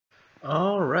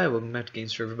Alright, welcome back to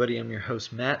Games for Everybody. I'm your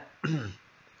host, Matt.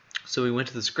 So we went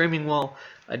to the Screaming Wall.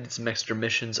 I did some extra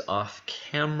missions off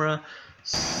camera.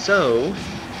 So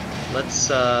let's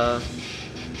head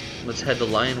to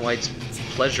Lionwhyte's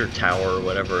Pleasure Tower, or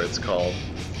whatever it's called.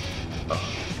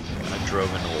 Oh, I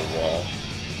drove into a wall.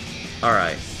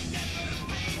 Alright.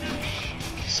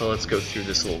 So let's go through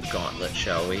this little gauntlet,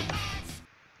 shall we?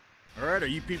 Alright, are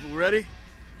you people ready?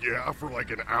 Yeah, for like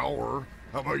an hour.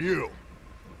 How about you?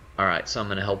 Alright, so I'm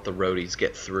gonna help the roadies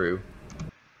get through.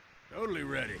 Totally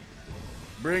ready.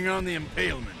 Bring on the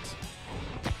impalement.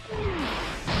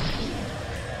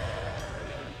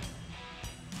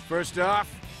 First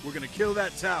off, we're gonna kill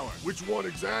that tower. Which one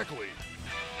exactly?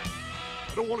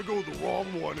 I don't want to go the wrong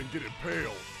one and get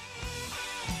impaled.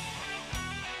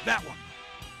 That one.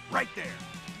 Right there.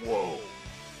 Whoa.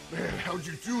 Man, how'd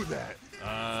you do that?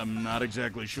 I'm not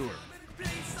exactly sure.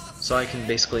 So I can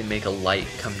basically make a light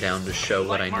come down to show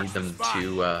what I need them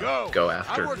to go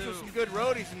after. I worked with some good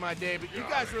roadies in my day, but you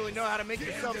guys really know how to make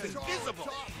yourselves invisible.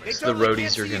 So the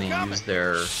roadies are going to use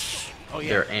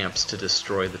their amps to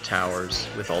destroy the towers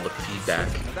with all the feedback.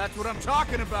 Now that's what I'm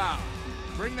talking about.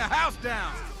 Bring the house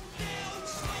down.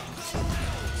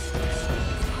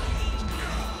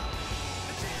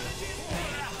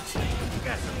 You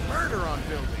got some murder on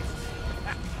buildings.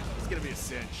 It's gonna be a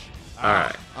cinch.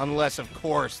 Alright. Unless, of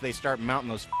course, they start mounting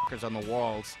those fuckers on the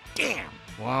walls. Damn!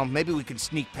 Well, maybe we can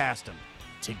sneak past them.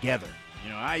 Together. You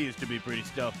know, I used to be pretty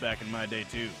stealth back in my day,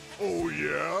 too. Oh,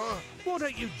 yeah? Why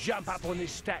don't you jump up on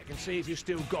this stack and see if you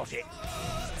still got it?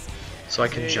 So I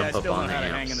can jump up on the I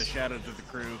hang in the amps. shadows of the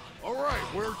crew. All right,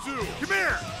 where to? Come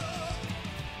here!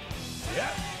 Yeah.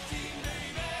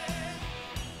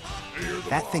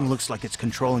 That thing looks like it's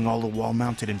controlling all the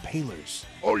wall-mounted impalers.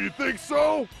 Oh, you think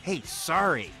so? Hey,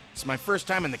 sorry. It's my first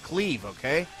time in the cleave,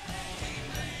 okay?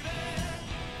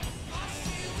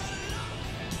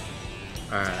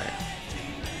 Alright.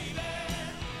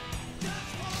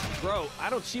 Bro, I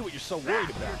don't see what you're so worried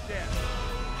about.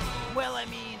 Well, I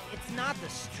mean, it's not the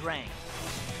strength.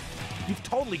 You've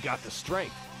totally got the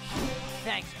strength.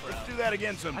 Thanks, bro. Do that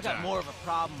again I sometime. got more of a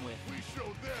problem with We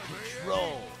showed them, eh?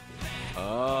 control.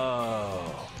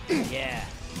 Oh. Yeah.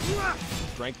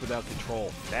 Strength without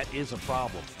control. That is a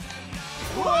problem.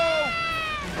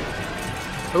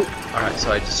 Oh, alright,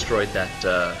 so I destroyed that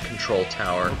control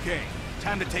tower. Okay,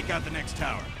 time to take out the next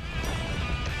tower.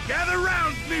 Gather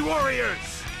round, me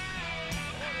warriors!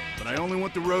 But I only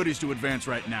want the roadies to advance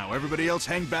right now. Everybody else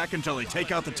hang back until they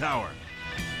take out the tower.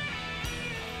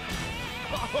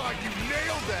 Oh, you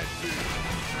nailed that dude.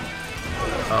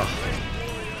 Oh.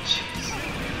 Jeez.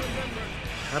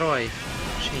 How do I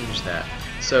change that?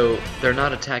 So, they're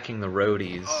not attacking the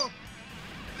roadies. Oh,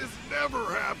 this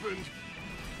never happened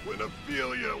when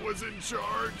Ophelia was in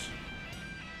charge.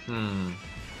 I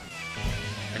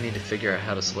need to figure out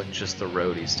how to select just the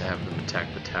roadies to have them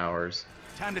attack the towers.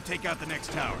 Time to take out the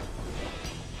next tower.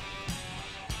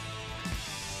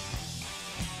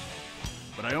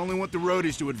 But I only want the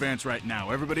roadies to advance right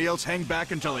now. Everybody else hang back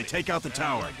until they take out the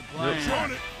tower. Let's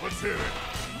run it. Let's hit it.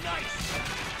 Nice!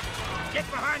 Get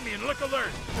behind me and look alert!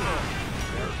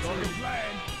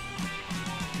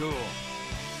 Cool.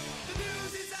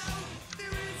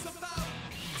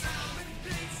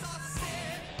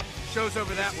 Show's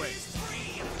over that way.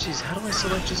 Jeez, how do I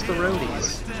select just the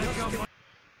roadies?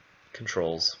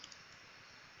 Controls.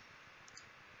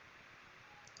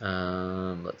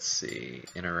 Let's see.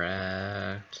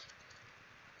 Interact.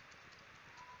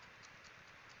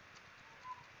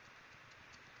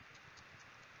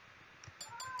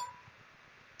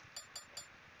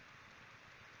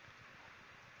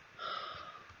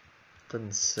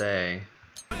 Doesn't say.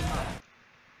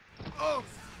 Oh,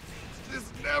 this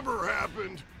never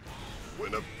happened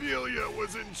when Ophelia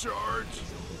was in charge.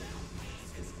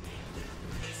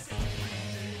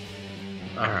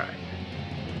 Alright.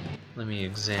 Let me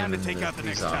examine take out the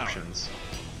these next tower. options.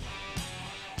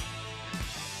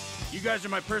 You guys are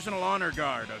my personal honor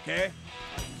guard, okay?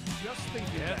 Just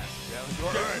thinking that.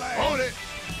 All right, on it.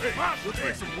 Hey, let's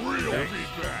make some real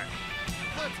feedback.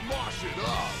 Let's mosh it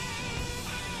up.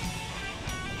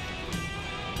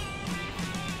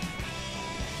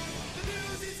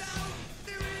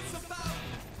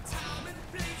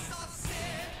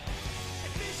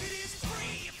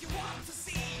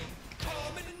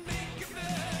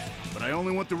 But I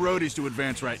only want the roadies to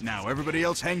advance right now. Everybody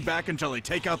else hang back until they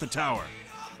take out the tower.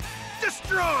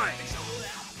 Destroy!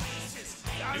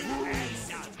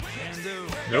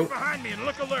 Nope. Get behind me and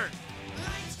look alert!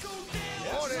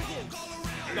 On it.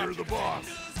 You're the boss.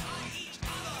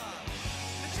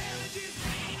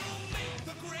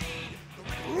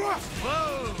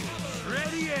 Whoa!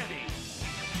 Ready, Eddie!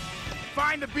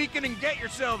 Find the beacon and get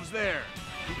yourselves there.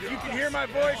 If you can hear my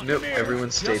voice, Nope, come here. everyone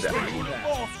stay Just back. do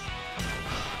that.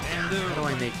 How do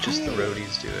I make just the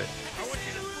roadies do it? I want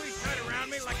you to squeeze tight around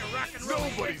me like a rock and roll.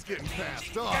 Nobody's getting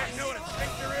past You us. guys know what a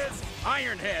sphincter is?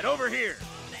 Ironhead, over here.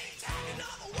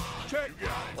 Check.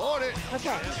 On it.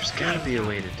 Okay. There's gotta be a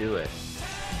way to do it.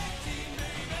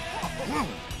 Awesome!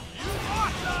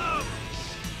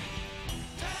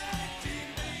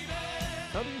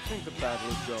 How do you think the battle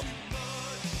is going?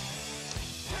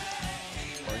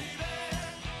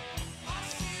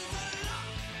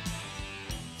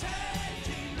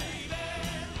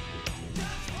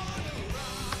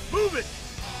 Move it!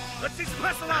 Let's see some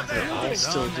hustle out They're there! all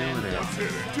still doing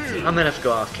it. I'm gonna have to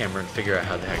go off camera and figure out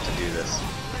how the heck to do this.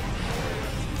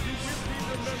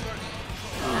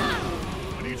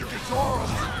 I need your guitar.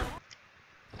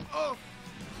 Oh,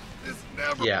 this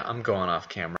never. Yeah, I'm going off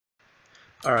camera.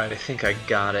 Alright, I think I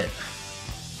got it.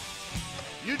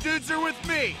 You dudes are with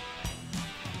me!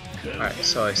 Alright,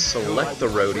 so I select the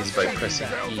roadies by pressing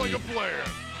Sounds like E. a plan.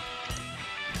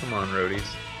 Come on, roadies.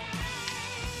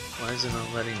 Why is it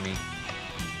not letting me?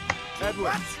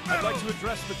 Edward, I'd like to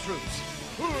address the troops.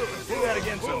 Do that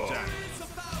again sometime.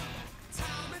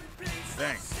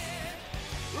 Thanks.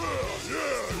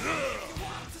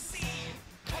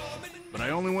 But I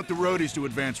only want the roadies to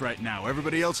advance right now.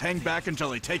 Everybody else hang back until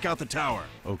they take out the tower.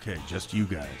 Okay, just you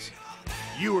guys.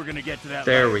 You are gonna get to that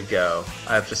There later. we go.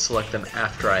 I have to select them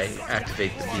after I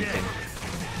activate the beacon.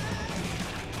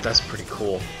 That's pretty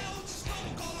cool.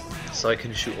 So I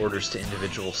can issue orders to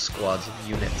individual squads of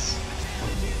units.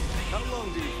 How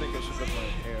long do you think I should let my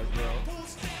hair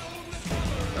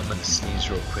grow? I'm gonna sneeze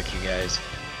real quick, you guys.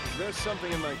 Is there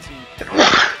something in my teeth?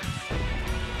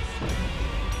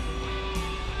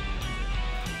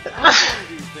 How long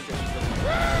do you think I should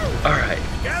let my Alright,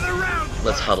 Gather round!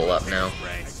 let's huddle up now.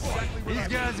 These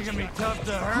guys are gonna be tough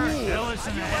to hurt. They'll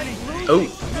listen to anything. Oh,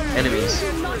 enemies.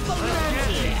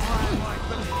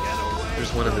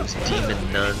 There's one of those demon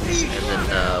nuns, and then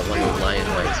one of the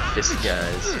Lionwhyte's fist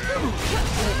guys.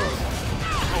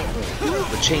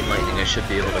 With chain lightning, I should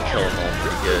be able to kill them all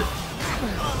pretty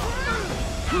good.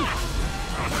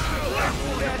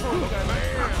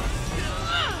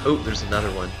 Oh, there's another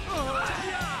one.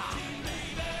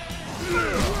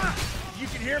 You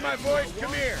can hear my voice?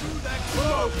 Come here.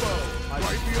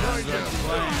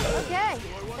 Okay,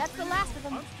 that's the last of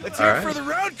them. Let's hear it Alright. for the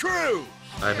road crew.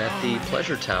 I'm at the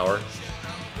pleasure tower.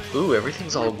 Ooh,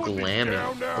 everything's all glammy.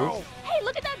 Oh, Hey,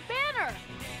 look at that banner!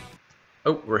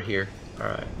 oh, we're here.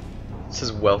 Alright. It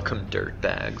says welcome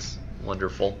dirtbags.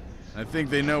 Wonderful. I think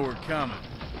they know we're coming.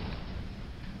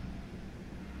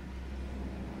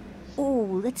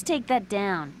 Oh, let's take that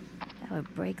down. That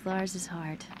would break Lars's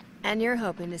heart. And you're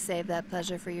hoping to save that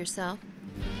pleasure for yourself?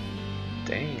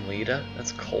 Dang, Lita,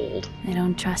 that's cold. They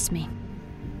don't trust me.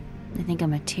 They think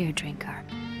I'm a tear drinker.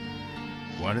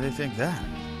 Why do they think that?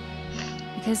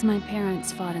 Because my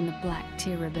parents fought in the Black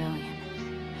Tear Rebellion.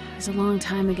 It was a long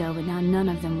time ago, but now none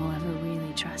of them will ever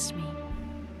really trust me.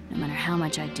 No matter how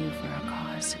much I do for our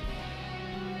cause.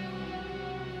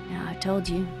 Now, I've told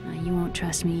you, now you won't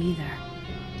trust me either.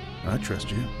 I trust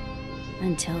you.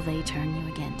 Until they turn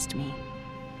you against me.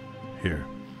 Here.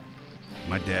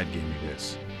 My dad gave me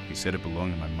this. He said it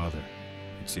belonged to my mother.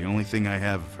 It's the only thing I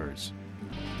have of hers.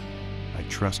 I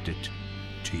trust it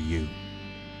to you.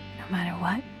 No matter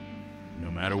what? No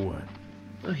matter what.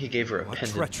 Oh, he gave her a What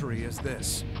pendant. treachery is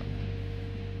this?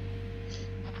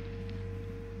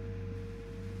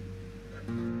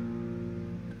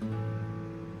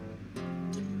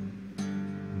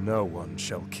 No one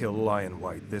shall kill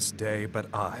Lionwhyte this day but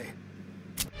I.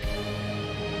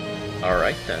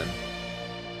 Alright then.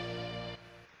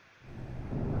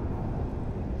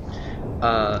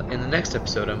 In the next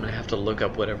episode, I'm gonna have to look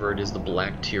up whatever it is the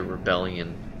Black Tear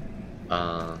Rebellion.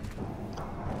 I'll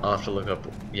have to look up,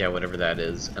 yeah, whatever that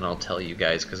is, and I'll tell you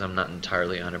guys because I'm not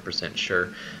entirely 100% sure.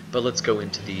 But let's go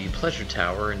into the Pleasure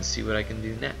Tower and see what I can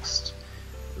do next.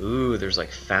 Ooh, there's like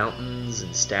fountains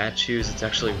and statues. It's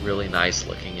actually really nice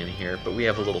looking in here, but we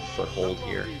have a little foothold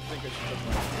here.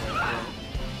 I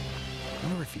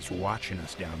wonder if he's watching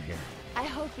us down here. I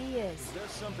hope he is.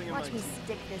 Watch me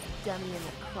stick this dummy in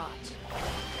the crotch.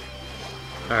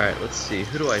 Alright, let's see.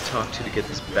 Who do I talk to get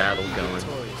this battle going?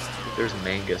 There's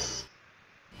Mangus.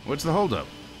 What's the holdup?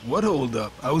 What hold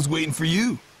up? I was waiting for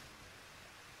you.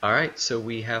 Alright, so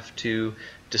we have to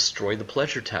destroy the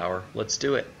Pleasure Tower. Let's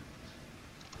do it.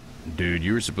 Dude,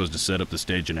 you were supposed to set up the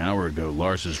stage an hour ago.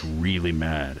 Lars is really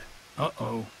mad.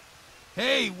 Uh-oh.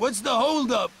 Hey, what's the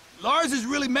hold up? Lars is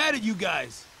really mad at you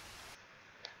guys.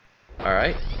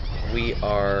 Alright, we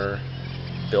are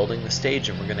building the stage,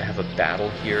 and we're going to have a battle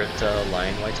here at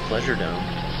Lionwhyte's Pleasure Dome.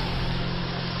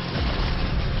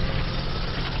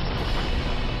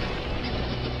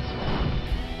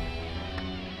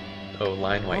 Oh,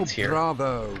 Lionwhyte's here.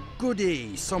 Bravo!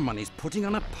 Goody! Someone is putting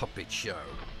on a puppet show.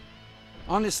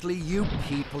 Honestly, you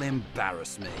people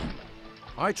embarrass me.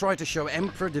 I try to show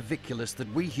Emperor Diviculus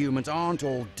that we humans aren't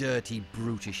all dirty,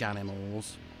 brutish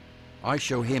animals. I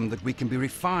show him that we can be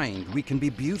refined, we can be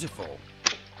beautiful,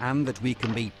 and that we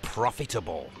can be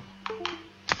profitable.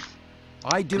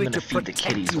 I do it to protect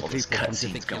you people from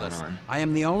Diviculus. I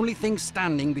am the only thing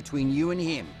standing between you and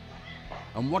him.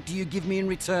 And what do you give me in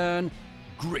return?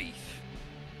 Grief.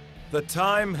 The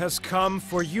time has come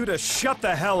for you to shut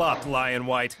the hell up,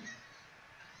 Lionwhyte.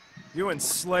 You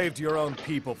enslaved your own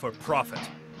people for profit,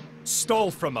 stole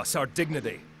from us our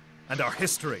dignity and our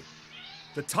history.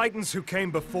 The Titans who came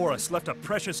before us left a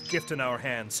precious gift in our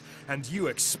hands, and you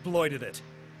exploited it,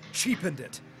 cheapened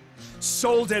it,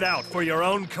 sold it out for your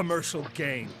own commercial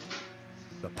gain.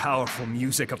 The powerful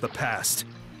music of the past.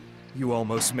 You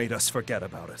almost made us forget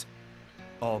about it.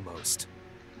 Almost.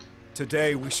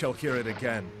 Today we shall hear it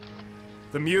again.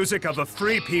 The music of a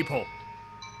free people.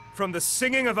 From the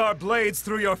singing of our blades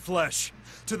through your flesh,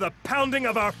 to the pounding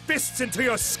of our fists into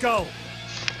your skull.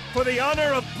 For the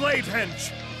honor of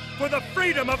Bladehenge, for the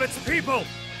freedom of its people,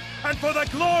 and for the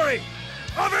glory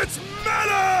of its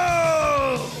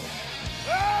metal!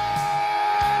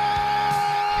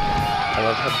 I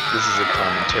love how this is a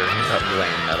commentary about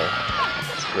glam metal.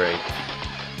 It's great.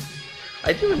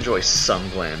 I do enjoy some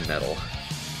glam metal.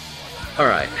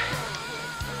 Alright.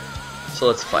 So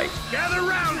let's fight. Gather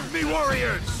round, me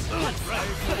warriors!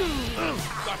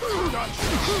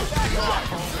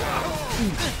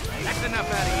 That's enough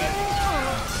out of here.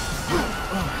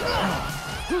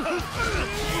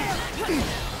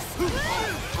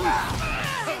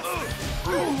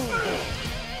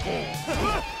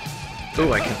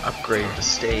 Ooh, I can upgrade the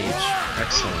stage.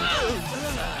 Excellent.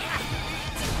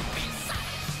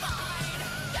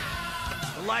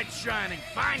 The light's shining.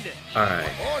 Find it.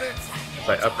 Alright. If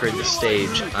I upgrade the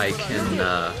stage, I can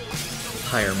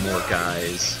hire more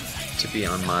guys to be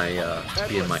on my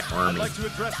in my army.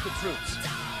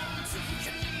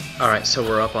 Alright, so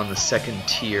we're up on the second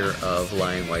tier of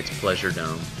Lionwhyte's Pleasure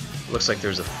Dome. Looks like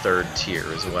there's a third tier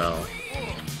as well.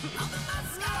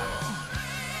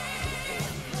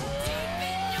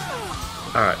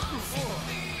 Alright.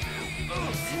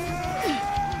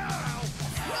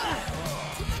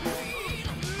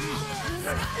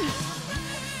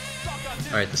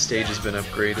 Alright, the stage has been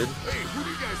upgraded. Hey, who do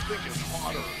you guys think is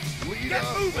hotter? Get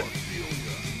moving!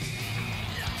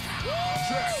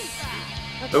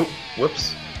 Oh,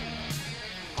 whoops.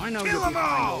 I know you're behind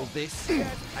all this,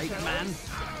 Ape-Man.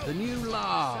 The new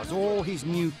Lars, all his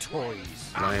new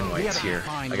toys. Lionwhyte's here.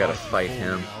 I gotta fight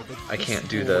him. I can't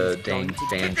do the dang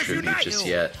fan tribute just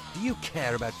yet. Do you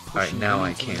care about Alright, now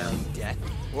I can. Death,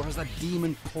 or has that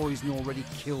demon poison already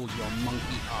killed your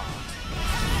monkey heart?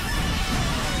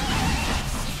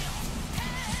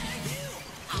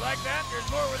 You like that? There's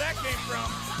more where that came from.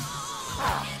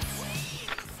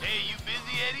 Hey, you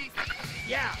busy, Eddie?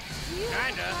 Yeah,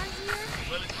 kinda.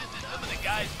 Well, it's just that some of the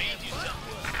guys made you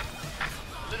something.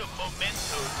 A little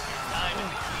memento for your time in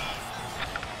the Keys.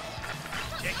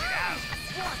 Check it out.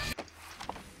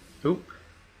 Oop.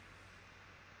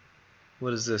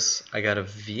 What is this? I got a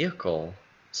vehicle.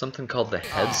 Something called the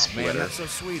Head Splitter. Man, that's so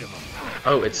sweet of him.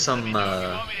 Oh, it's some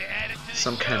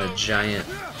kind of giant,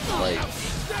 like,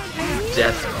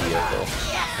 death vehicle.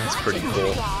 That's pretty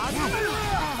cool.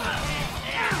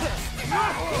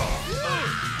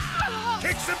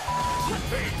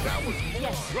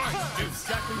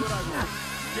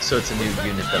 So it's a new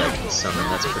unit that I can summon.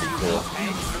 That's pretty cool.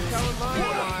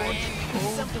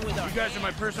 You guys are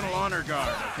my personal honor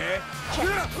guard, okay?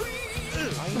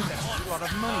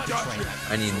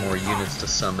 I need more units to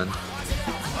summon.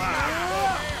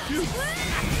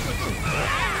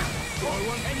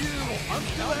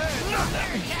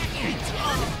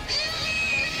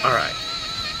 Alright.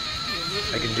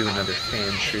 I can do another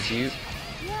fan tribute.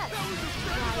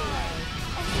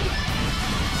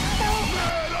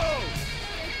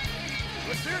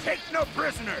 Take no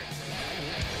prisoners!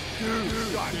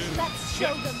 Let's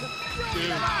show them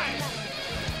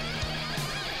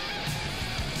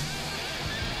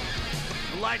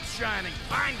The light's shining.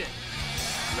 Find it.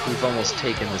 We've almost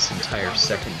taken this entire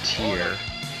second tier.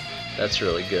 That's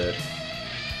really good.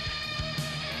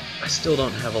 I still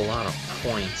don't have a lot of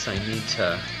points. I need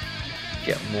to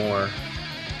get more.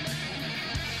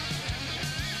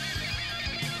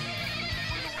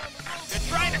 They're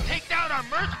trying to take down our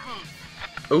merch booth.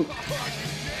 Oh.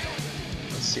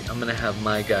 Let's see, I'm gonna have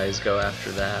my guys go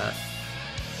after that.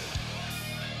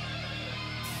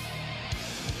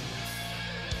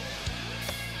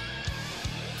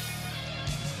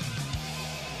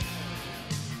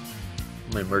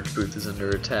 My merch booth is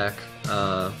under attack.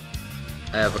 I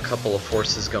have a couple of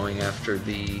forces going after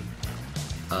the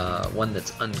one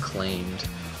that's unclaimed,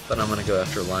 but I'm gonna go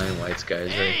after Lionwhyte's guys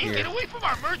right here. Get away from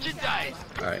our merchandise!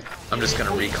 Alright, I'm just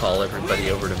gonna recall everybody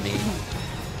over to me.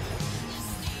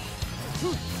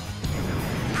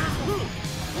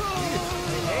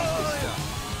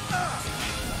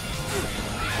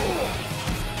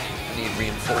 I need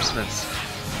reinforcements.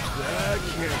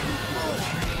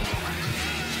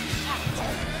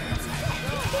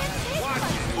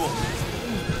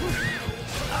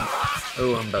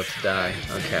 Oh, I'm about to die.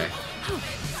 Okay.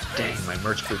 Dang, my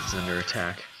merch booth is under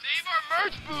attack. Save our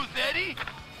merch booth, Eddie!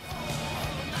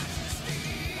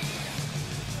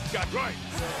 Got right.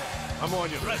 I'm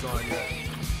on you, lasagna.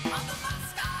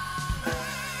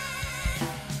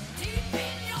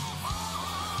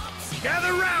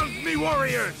 Gather round, me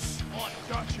warriors!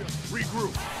 Gotcha.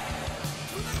 Regroup.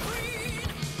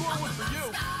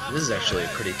 This is actually a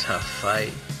pretty tough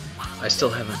fight. I still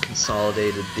haven't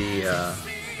consolidated the,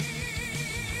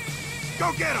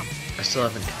 Go get him! I still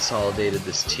haven't consolidated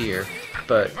this tier,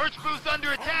 but Merch booth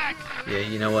under attack! yeah,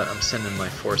 you know what? I'm sending my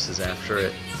forces after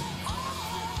it.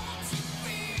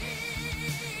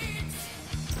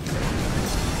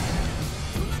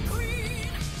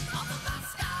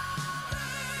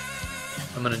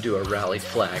 I'm gonna do a rally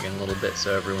flag in a little bit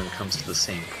so everyone comes to the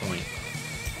same point.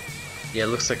 Yeah, it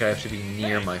looks like I have to be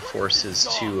near my forces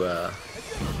to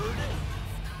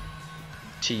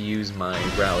use my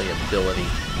rally ability.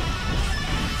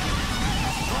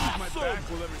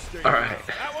 Alright,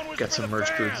 got some merch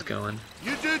booths going.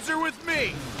 You dudes are with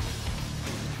me!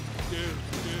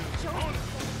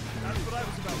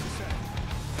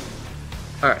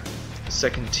 Alright,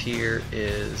 second tier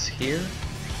is here.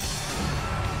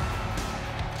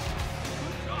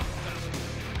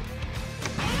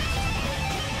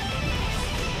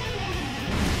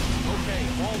 Okay,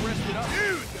 all rested up.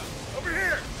 Dude! Over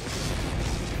here!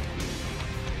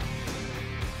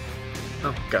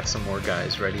 Oh, got some more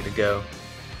guys ready to go.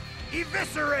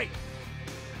 Eviscerate!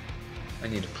 I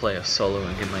need to play a solo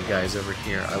and get my guys over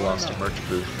here. I lost a merch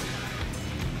booth.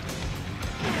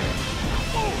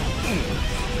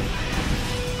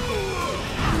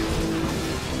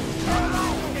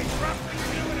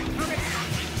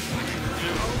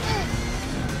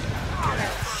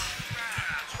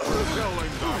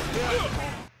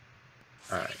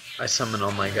 Alright, I summon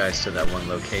all my guys to that one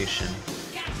location.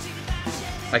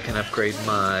 I can upgrade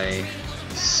my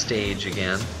stage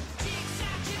again.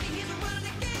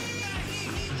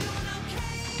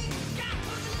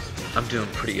 I'm doing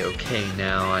pretty okay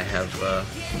now. I have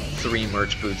 3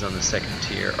 merch booths on the second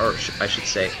tier, or I should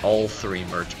say all 3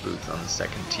 merch booths on the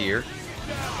second tier.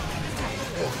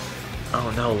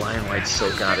 Oh no, Lionwhyte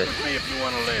still got it.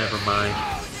 Never mind.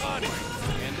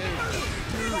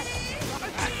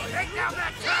 Take down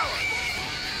that tower!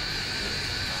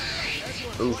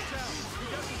 Ooh.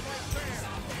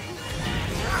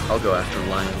 I'll go after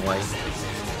Lionwhyte.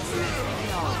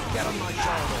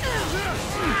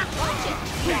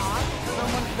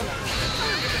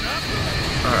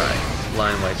 Alright,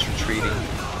 Lionwhyte's retreating.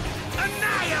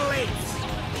 Annihilate!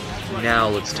 Now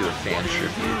let's do a fan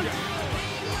tribute.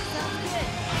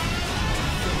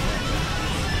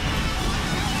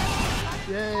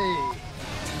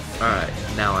 Alright,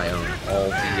 now I own all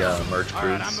the merch All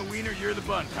right, I'm booths. the wiener, you're the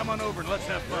bun. Come on over and let's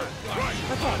have fun.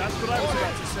 Okay, that's what I was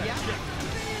about to say.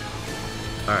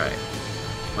 Alright,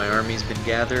 my army's been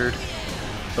gathered.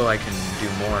 Oh, I can do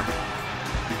more.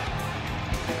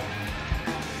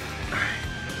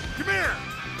 Come here!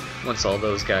 Once all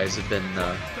those guys have been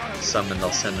summoned,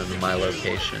 I'll send them to my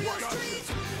location. Oh,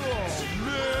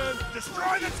 man!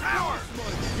 Destroy the tower!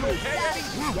 You okay, Eddie?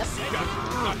 Yep.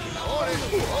 On it!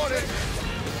 On it!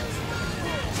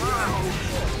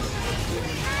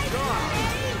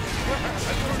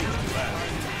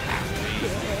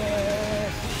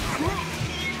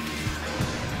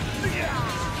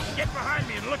 Get behind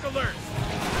me and look alert.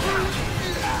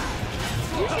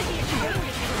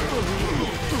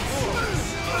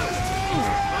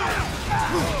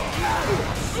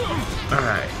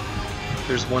 Alright,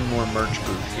 there's one more merch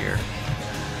booth here.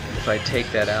 If I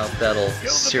take that out, that'll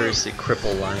seriously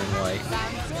cripple Lionwhyte.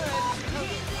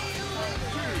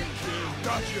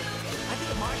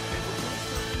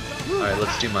 Alright,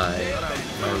 let's do my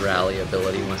rally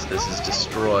ability once this is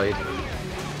destroyed.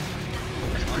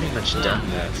 I've pretty much done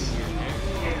this.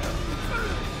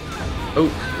 Oh,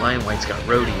 Lionwhyte's got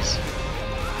roadies.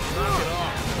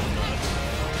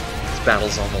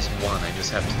 battle's almost won. I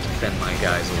just have to defend my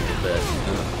guys a little bit.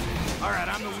 Alright,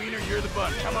 I'm the wiener, you're the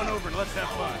butt. Come on over and let's have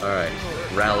fun. Alright,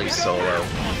 rally solo.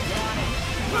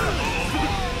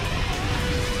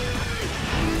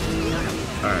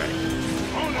 Alright.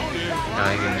 Now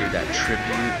I can do that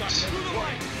tribute.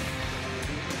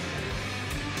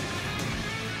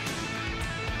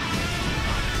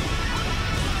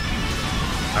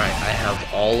 Alright, I have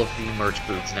all of the merch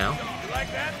booths now. You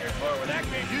like that? Here's more where that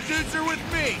came. You dudes are with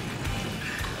me.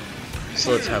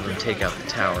 So let's have them take out the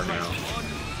tower now.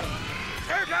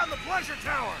 Tear down the pleasure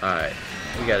tower. Alright,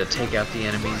 we gotta take out the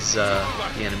enemy's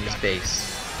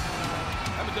base.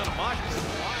 Haven't done a mosh in a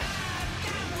while.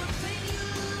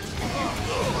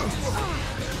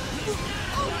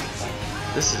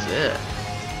 This is it.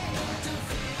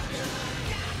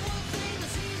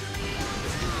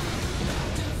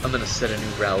 I'm gonna set a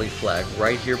new rally flag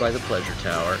right here by the pleasure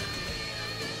tower.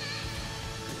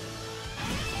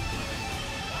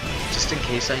 Just in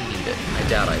case I need it. I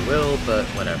doubt I will, but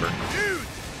whatever. Dude,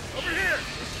 over here.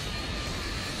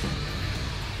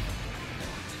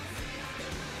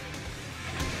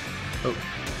 Oh.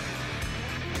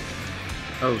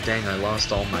 Oh dang, I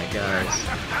lost all my guys.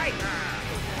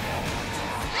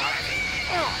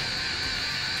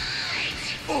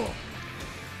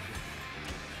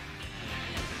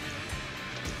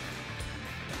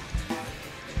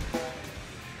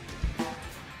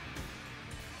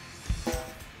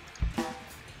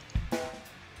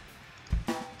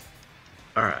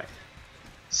 Alright.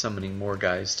 Summoning more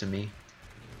guys to me.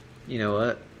 You know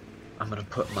what? I'm gonna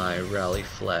put my rally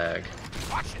flag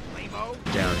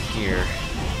down here.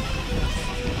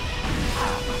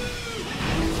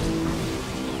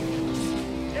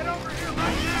 Get over here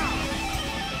right now.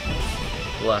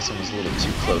 The last one was a little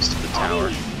too close to the tower.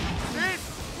 This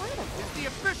is the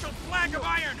official flag of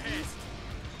Ironhead.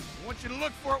 I want you to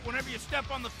look for it whenever you step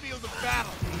on the field of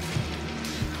battle.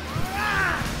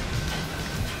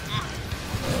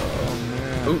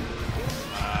 Ooh.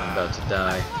 I'm about to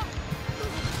die.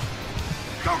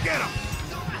 Go get him!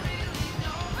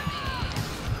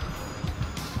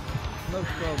 No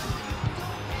problem.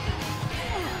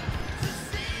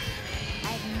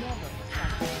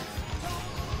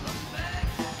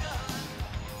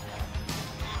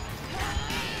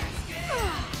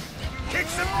 Kick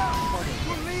some.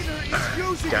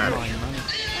 Got it.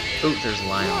 Ooh, there's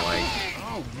Lionwhyte.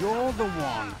 Oh, you're the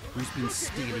one who's been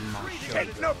stealing my show.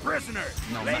 Take no prisoners.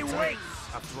 No Lay matter. wait.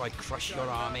 After I crush your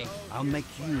army, I'll make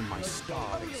you my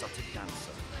star exotic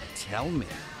dancer. Tell me.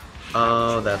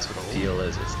 Oh, that's what the deal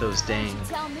is. It's those dang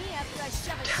Tell me after I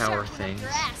shove a tower shovel up things. your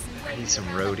ass and I wave need some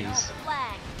your roadies.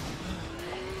 flag.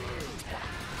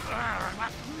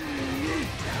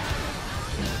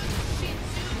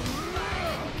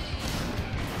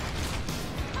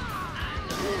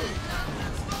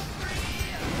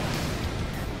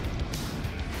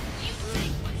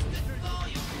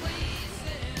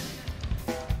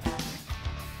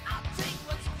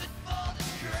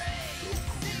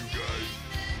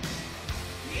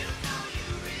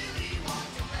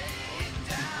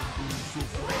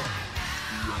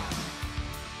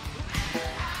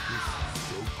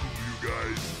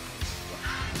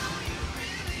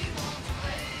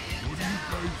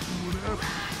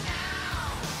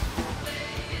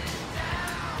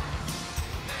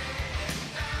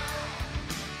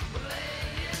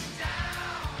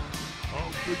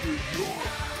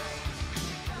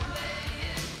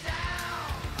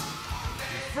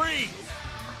 Freeze!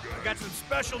 I got some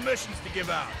special missions to give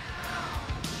out.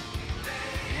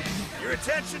 Your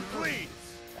attention, please.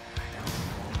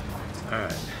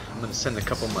 Alright, I'm gonna send a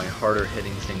couple of my harder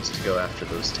hitting things to go after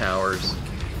those towers.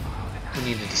 We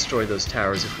need to destroy those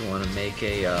towers if we want to make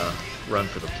a run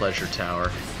for the pleasure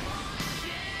tower.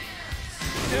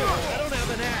 Dude, I don't have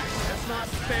an axe. That's not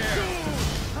fair.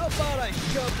 How about I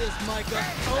shove this mic up?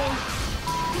 Oh,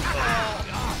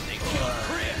 they killed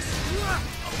Chris.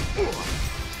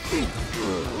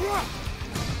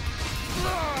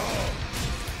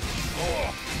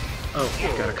 Oh,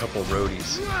 we've got a couple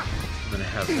roadies. I'm gonna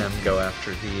have them go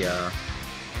after the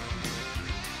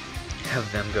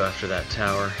that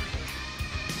tower.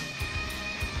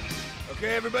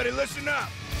 Okay, everybody, listen up.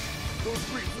 Those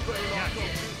creeps are laying off.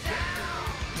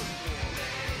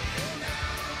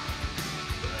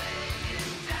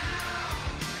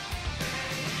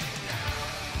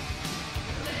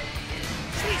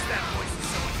 Jeez, that voice is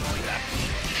so annoying.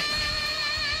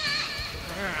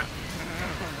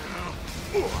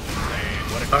 Man,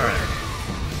 what a All right.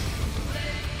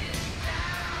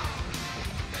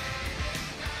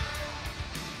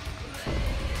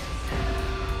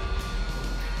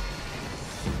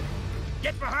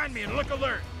 Get behind me and look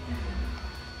alert.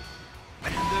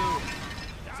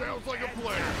 Sounds like a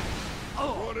plan.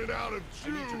 Running out of juice. I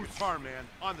need your guitar, man.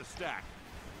 On the stack.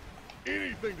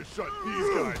 Anything to shut these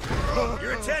guys up.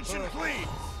 Your attention, please.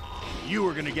 You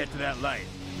were gonna get to that light.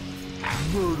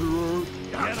 Murderer.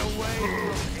 Get away.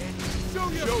 Show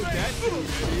that.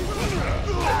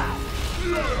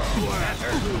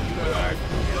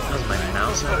 Does my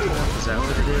mouse have to work? Is that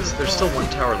what it is? There's still one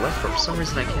tower left, but for some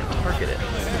reason I can't target it.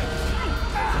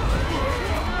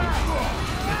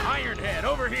 Ironhead,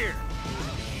 over here.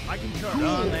 I can cover.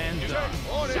 Done and done.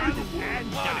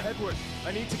 and done. Edward,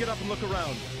 I need to get up and look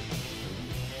around.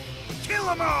 Kill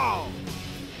them all!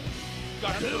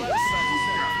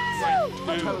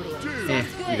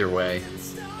 Either way.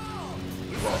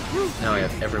 Now I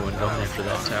have everyone going after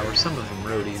that tower. Some of them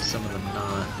roadies, some of them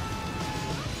not.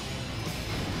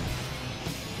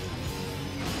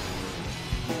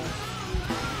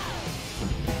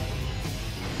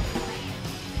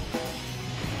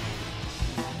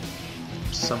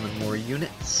 Summon more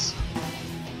units.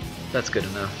 That's good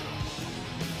enough.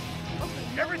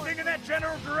 Everything in that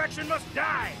general direction must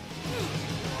die!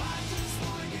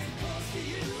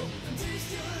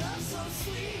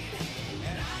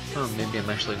 Oh, maybe I'm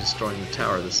actually destroying the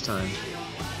tower this time.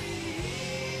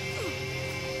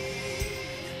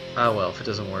 Ah well, if it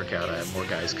doesn't work out, I have more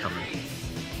guys coming.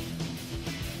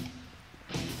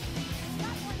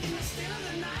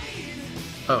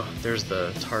 Oh, there's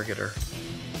the targeter.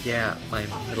 Yeah, my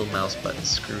middle mouse button's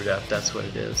screwed up, that's what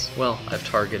it is. Well, I've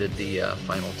targeted the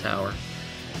final tower.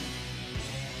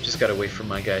 Just gotta wait for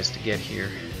my guys to get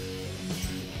here.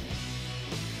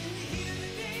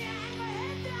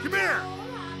 Come here!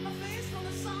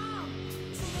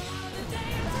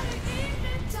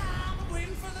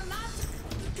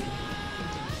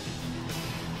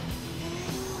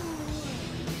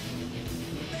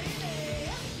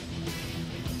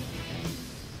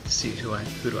 Let's see,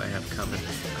 who do I have coming?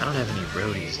 I don't have any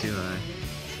roadies, do I?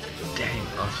 Dang,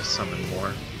 I'll have to summon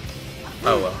more.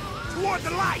 Oh well. Toward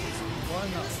the light! Why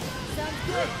not? Sounds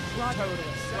good.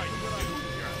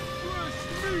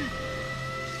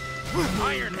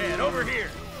 Ironhead, over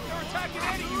here! You're attacking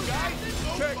Eddie, you guys!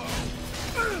 Check!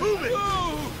 Move it!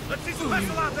 Let's see some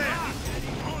muscle out there!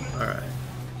 Alright.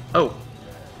 Oh!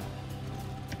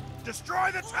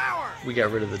 Destroy the tower! We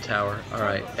got rid of the tower.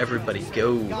 Alright, everybody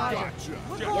go! We're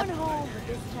going home for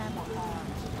this time of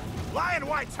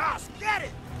Lionwhyte's house, get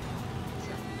it!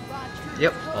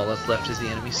 Yep, all that's left is the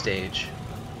enemy stage.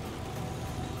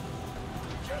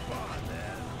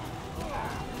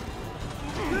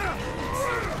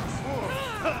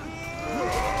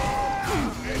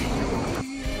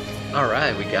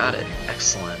 Alright, we got it.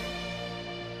 Excellent.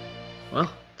 Well,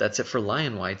 that's it for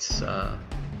Lionwhyte's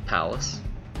palace.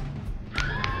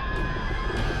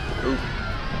 Ooh,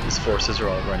 his forces are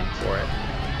all running for it.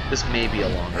 This may be a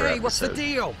longer episode. Hey, what's the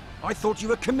deal? I thought you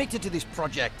were committed to this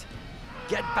project.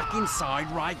 Get back inside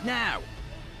right now.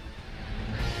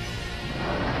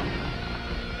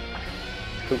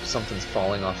 Oops, something's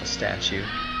falling off a statue.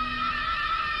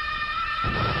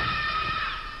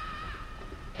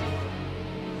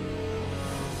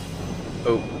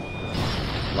 Oh,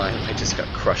 Lionwhyte just got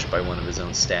crushed by one of his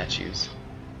own statues.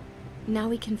 Now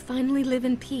we can finally live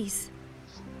in peace.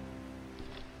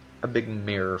 A big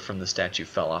mirror from the statue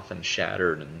fell off and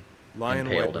shattered and impaled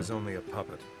Lionwhyte him. was only a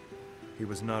puppet. He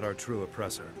was not our true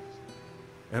oppressor.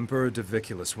 Emperor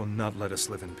Diviculus will not let us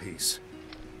live in peace.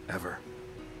 Ever.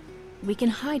 We can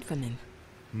hide from him.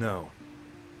 No.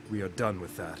 We are done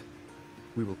with that.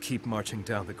 We will keep marching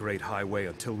down the Great Highway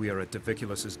until we are at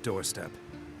Diviculus's doorstep.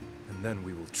 And then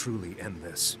we will truly end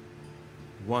this.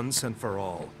 Once and for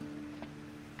all.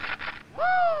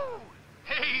 Woo!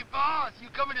 Hey, boss, you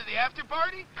coming to the after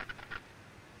party?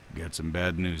 Got some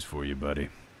bad news for you, buddy.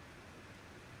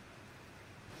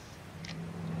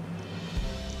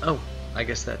 Oh, I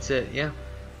guess that's it, yeah.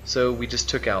 So we just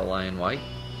took out Lionwhyte.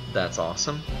 That's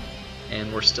awesome.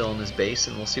 And we're still in his base,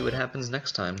 and we'll see what happens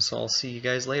next time. So I'll see you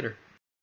guys later.